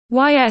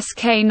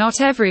YSK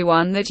Not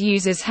everyone that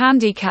uses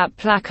handicap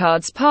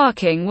placards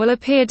parking will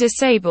appear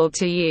disabled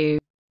to you.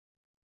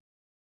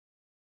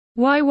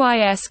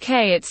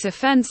 YSK It's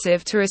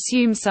offensive to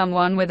assume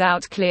someone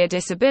without clear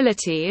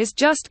disability is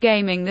just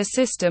gaming the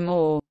system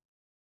or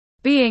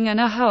being in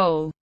a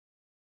hole.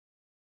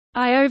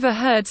 I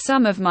overheard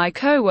some of my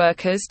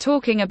co-workers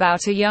talking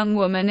about a young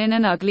woman in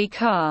an ugly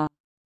car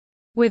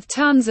with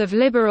tons of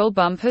liberal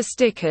bumper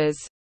stickers,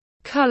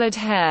 colored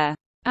hair,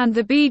 and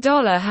the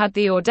 $dollar had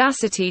the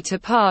audacity to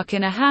park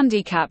in a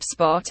handicap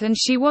spot, and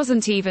she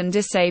wasn't even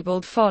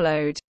disabled.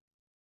 Followed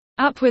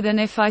up with an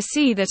 "if I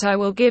see that I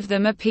will give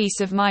them a piece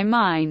of my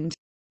mind."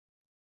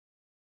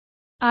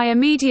 I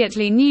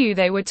immediately knew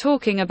they were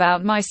talking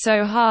about my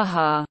so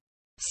haha.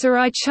 So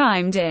I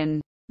chimed in,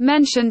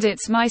 mentioned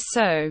it's my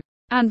so,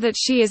 and that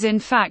she is in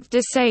fact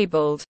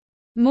disabled.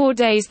 More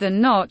days than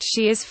not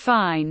she is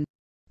fine.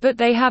 But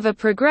they have a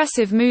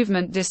progressive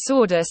movement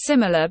disorder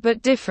similar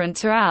but different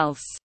to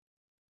ALS.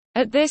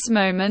 At this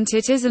moment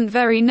it isn't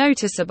very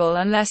noticeable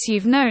unless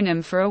you've known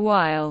him for a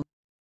while.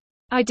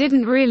 I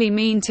didn't really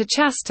mean to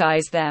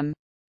chastise them,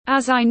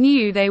 as I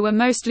knew they were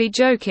mostly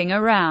joking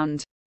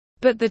around.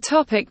 But the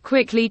topic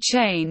quickly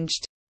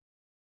changed.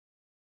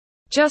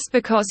 Just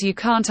because you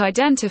can't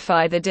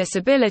identify the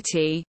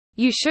disability,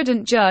 you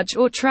shouldn't judge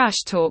or trash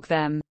talk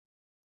them.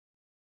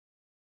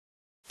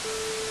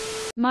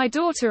 My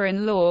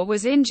daughter-in-law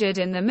was injured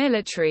in the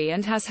military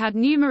and has had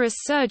numerous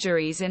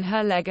surgeries in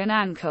her leg and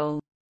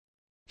ankle.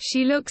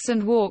 She looks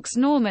and walks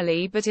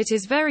normally, but it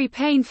is very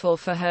painful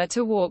for her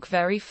to walk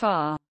very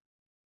far.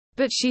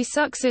 But she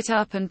sucks it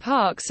up and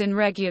parks in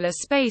regular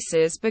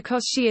spaces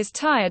because she is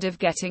tired of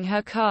getting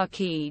her car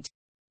keyed.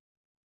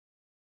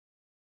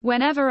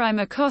 Whenever I'm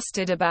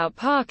accosted about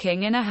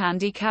parking in a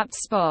handicapped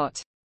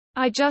spot,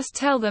 I just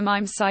tell them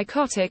I'm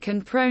psychotic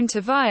and prone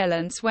to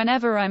violence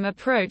whenever I'm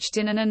approached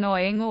in an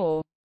annoying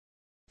or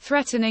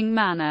threatening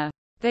manner.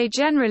 They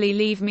generally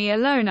leave me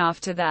alone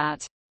after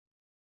that.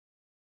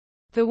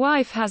 The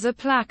wife has a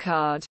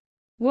placard.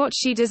 What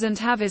she doesn't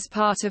have is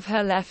part of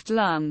her left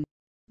lung,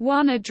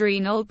 one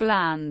adrenal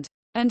gland,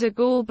 and a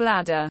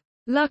gallbladder.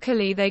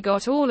 Luckily they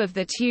got all of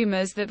the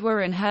tumors that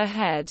were in her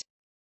head.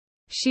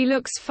 She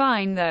looks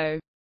fine though.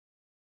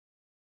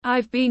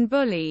 I've been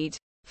bullied,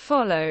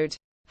 followed,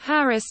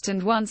 harassed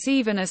and once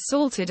even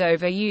assaulted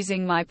over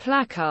using my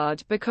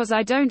placard because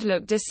I don't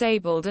look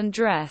disabled and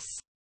dress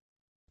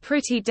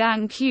pretty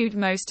dang cute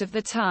most of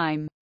the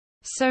time.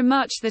 So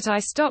much that I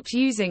stopped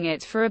using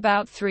it for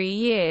about 3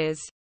 years.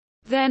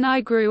 Then I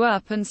grew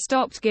up and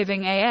stopped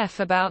giving AF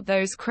about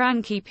those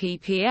cranky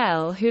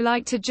PPL who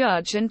like to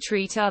judge and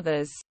treat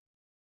others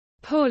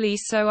poorly,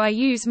 so I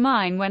use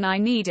mine when I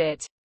need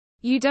it.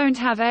 You don't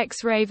have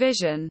X-ray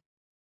vision?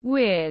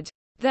 Weird.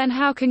 Then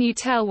how can you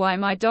tell why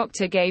my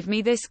doctor gave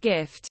me this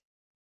gift?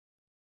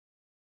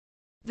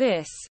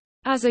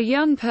 As a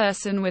young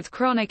person with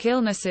chronic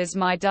illnesses,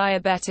 my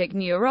diabetic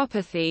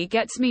neuropathy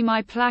gets me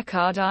my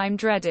placard. I'm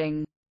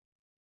dreading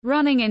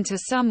running into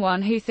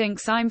someone who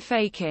thinks I'm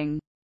faking.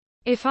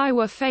 If I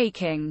were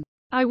faking,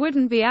 I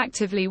wouldn't be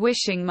actively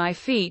wishing my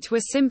feet were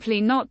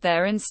simply not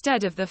there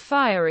instead of the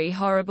fiery,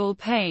 horrible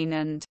pain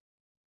and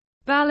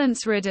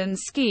balance-ridden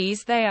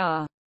skis they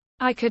are.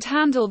 I could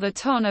handle the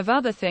ton of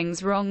other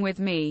things wrong with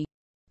me.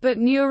 But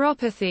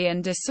neuropathy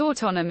and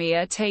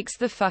dysautonomia takes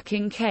the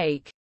fucking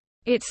cake.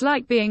 It's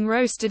like being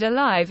roasted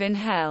alive in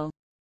hell.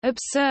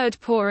 Absurd,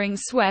 pouring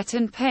sweat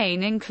and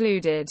pain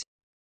included.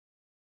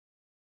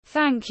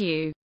 Thank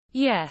you.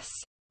 Yes.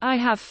 I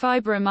have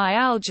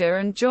fibromyalgia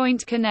and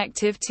joint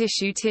connective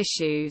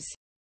tissues.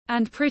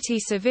 And pretty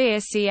severe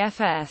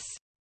CFS.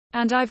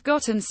 And I've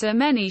gotten so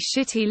many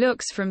shitty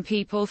looks from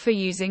people for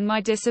using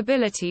my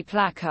disability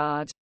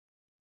placard.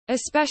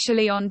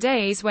 Especially on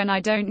days when I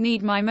don't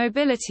need my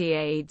mobility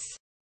aids.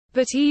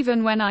 But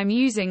even when I'm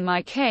using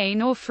my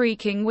cane or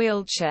freaking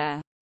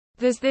wheelchair,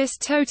 there's this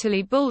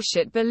totally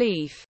bullshit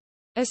belief,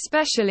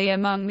 especially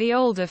among the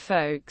older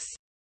folks,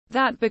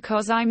 that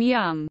because I'm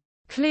young,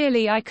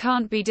 clearly I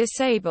can't be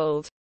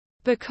disabled.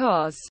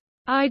 Because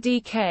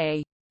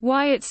IDK.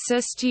 Why, it's so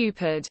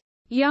stupid.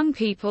 Young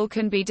people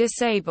can be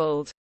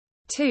disabled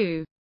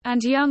too.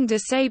 And young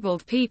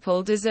disabled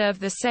people deserve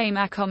the same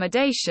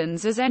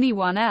accommodations as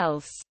anyone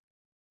else.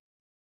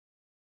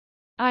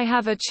 I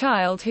have a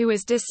child who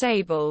is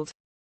disabled.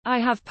 I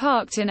have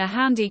parked in a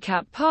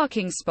handicap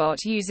parking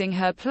spot using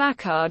her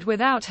placard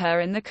without her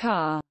in the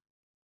car.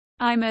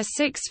 I'm a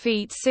 6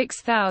 feet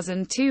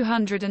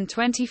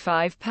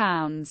 6,225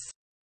 pounds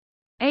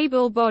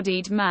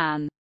able-bodied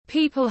man.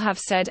 People have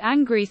said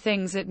angry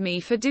things at me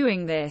for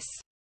doing this.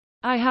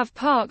 I have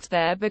parked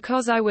there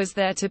because I was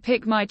there to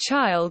pick my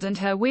child and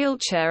her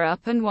wheelchair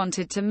up and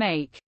wanted to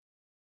make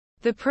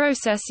the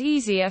process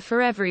easier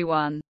for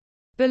everyone.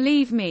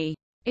 Believe me,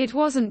 it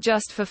wasn't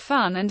just for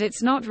fun, and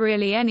it's not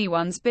really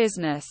anyone's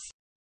business.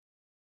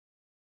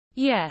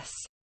 Yes.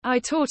 I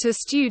taught a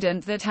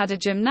student that had a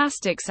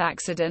gymnastics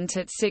accident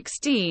at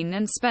 16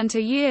 and spent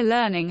a year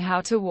learning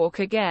how to walk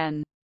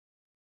again.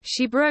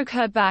 She broke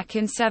her back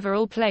in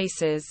several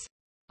places.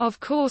 of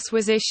course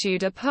was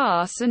issued a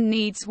pass and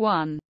needs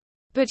one.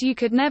 But you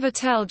could never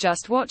tell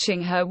just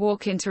watching her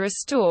walk into a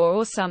store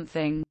or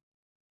something.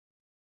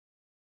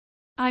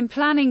 I'm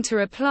planning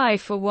to apply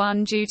for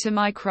one due to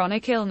my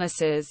chronic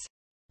illnesses.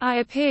 I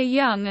appear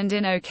young and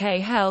in okay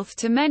health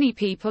to many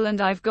people,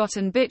 and I've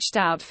gotten bitched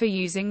out for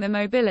using the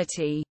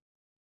mobility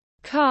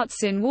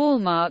carts in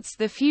Walmarts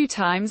the few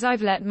times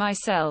I've let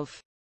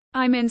myself.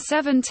 I'm in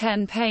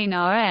 7-10 pain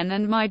RN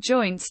and my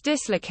joints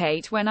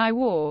dislocate when I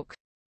walk.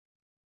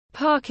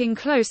 Parking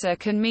closer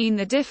can mean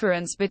the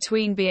difference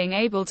between being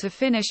able to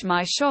finish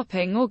my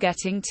shopping or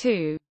getting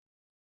too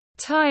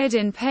tired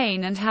in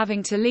pain and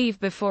having to leave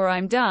before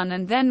I'm done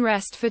and then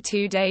rest for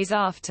 2 days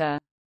after.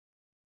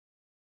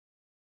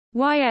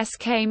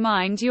 YSK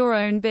Mind Your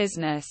Own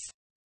Business.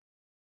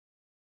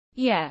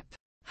 Yep.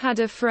 Had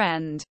a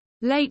friend.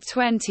 Late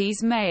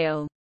 20s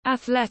male.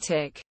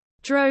 Athletic.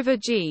 Drove a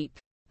Jeep.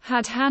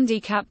 Had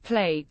handicap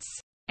plates.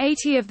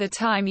 80 of the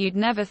time you'd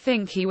never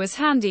think he was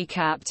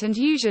handicapped, and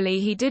usually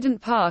he didn't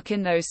park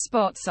in those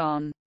spots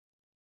on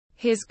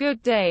his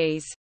good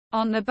days.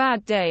 On the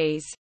bad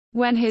days,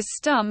 when his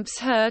stumps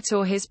hurt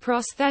or his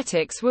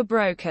prosthetics were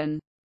broken,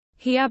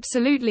 he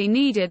absolutely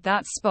needed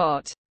that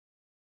spot.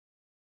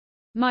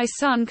 My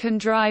son can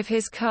drive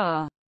his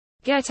car.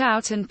 Get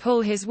out and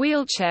pull his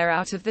wheelchair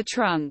out of the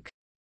trunk.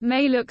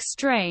 May look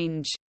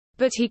strange,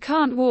 but he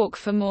can't walk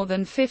for more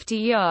than 50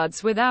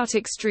 yards without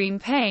extreme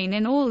pain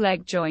in all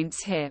leg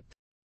joints, hip,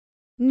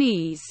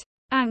 knees,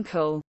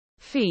 ankle,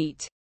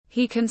 feet.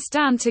 He can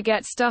stand to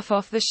get stuff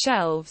off the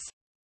shelves,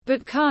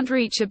 but can't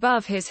reach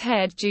above his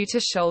head due to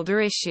shoulder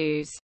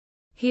issues.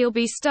 He'll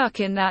be stuck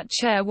in that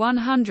chair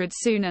 100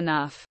 soon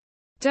enough.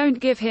 Don't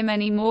give him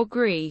any more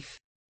grief.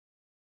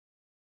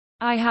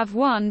 I have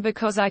one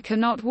because I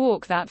cannot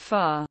walk that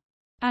far.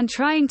 And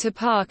trying to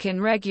park in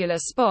regular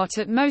spot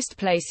at most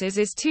places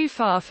is too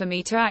far for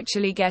me to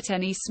actually get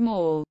any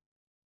small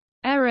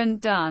errand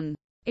done.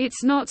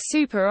 It's not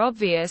super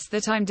obvious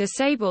that I'm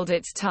disabled.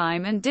 It's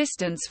time and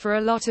distance for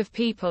a lot of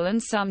people,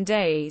 and some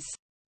days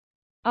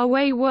are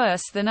way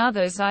worse than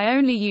others. I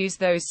only use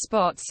those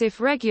spots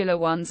if regular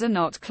ones are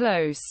not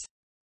close.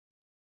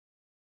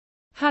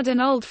 Had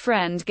an old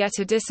friend get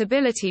a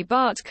disability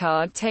BART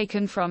card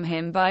taken from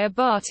him by a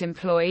BART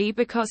employee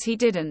because he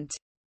didn't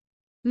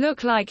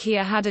look like he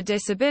had a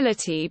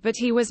disability, but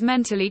he was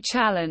mentally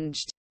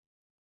challenged.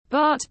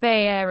 BART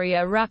Bay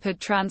Area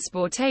Rapid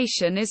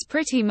Transportation is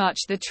pretty much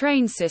the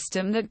train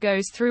system that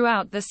goes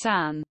throughout the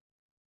San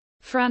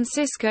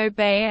Francisco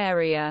Bay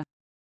Area.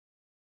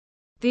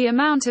 The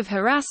amount of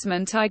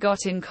harassment I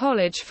got in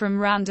college from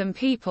random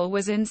people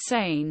was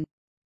insane.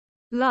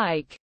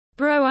 Like,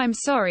 "Bro, I'm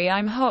sorry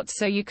I'm hot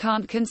so you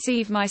can't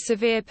conceive my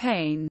severe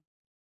pain."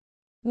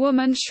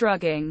 Woman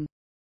shrugging.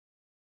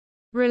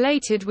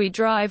 Related, we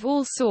drive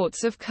all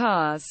sorts of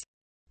cars.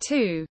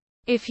 2.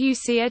 If you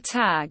see a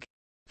tag,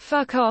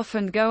 fuck off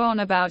and go on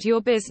about your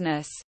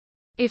business.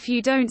 If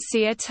you don't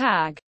see a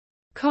tag,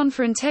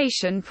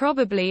 confrontation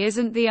probably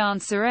isn't the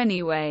answer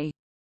anyway.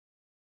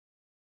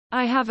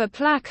 I have a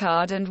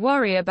placard and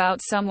worry about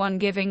someone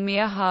giving me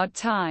a hard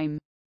time.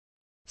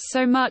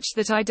 So much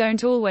that I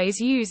don't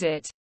always use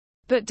it.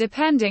 But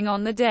depending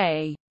on the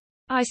day,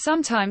 I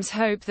sometimes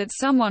hope that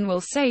someone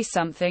will say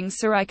something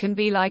so I can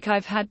be like,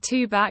 "I've had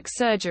 2 back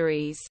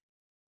surgeries.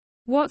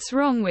 What's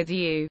wrong with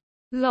you?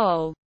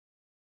 Lol."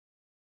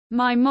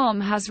 My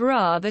mom has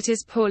RA that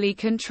is poorly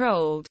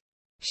controlled.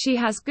 She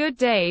has good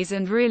days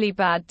and really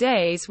bad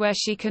days where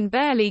she can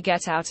barely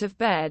get out of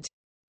bed.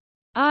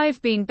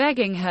 I've been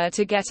begging her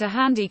to get a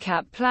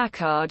handicap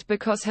placard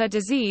because her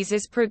disease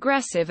is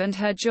progressive and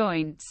her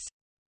joints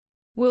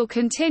will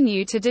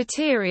continue to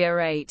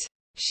deteriorate.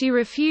 She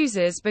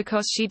refuses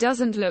because she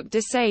doesn't look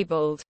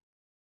disabled.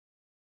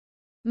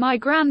 My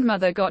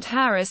grandmother got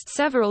harassed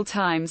several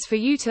times for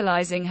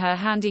utilizing her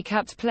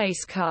handicapped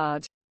place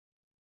card.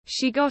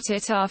 She got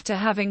it after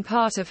having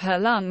part of her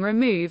lung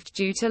removed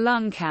due to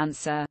lung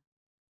cancer.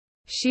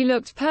 She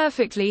looked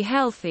perfectly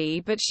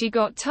healthy, but she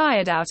got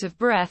tired out of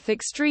breath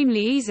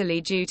extremely easily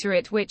due to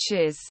it, which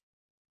is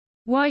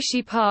why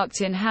she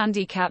parked in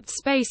handicapped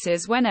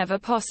spaces whenever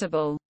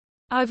possible.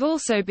 I've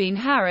also been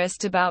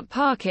harassed about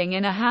parking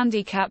in a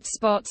handicapped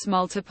spots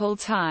multiple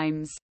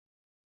times.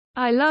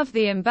 I love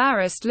the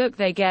embarrassed look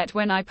they get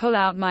when I pull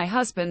out my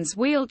husband's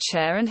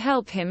wheelchair and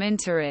help him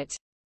into it.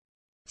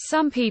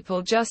 Some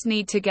people just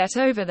need to get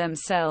over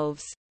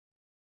themselves.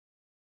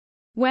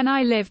 When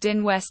I lived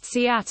in West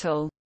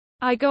Seattle,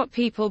 I got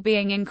people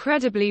being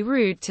incredibly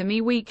rude to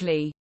me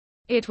weekly.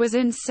 It was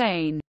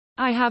insane.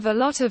 I have a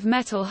lot of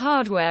metal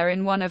hardware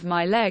in one of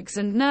my legs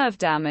and nerve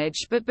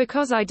damage, but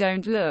because I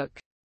don't look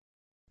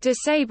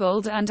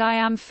disabled and I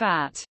am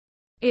fat,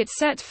 it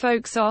set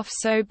folks off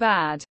so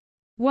bad.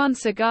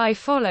 Once a guy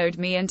followed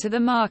me into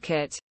the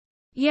market,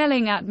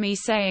 yelling at me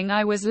saying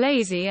I was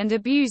lazy and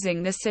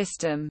abusing the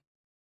system.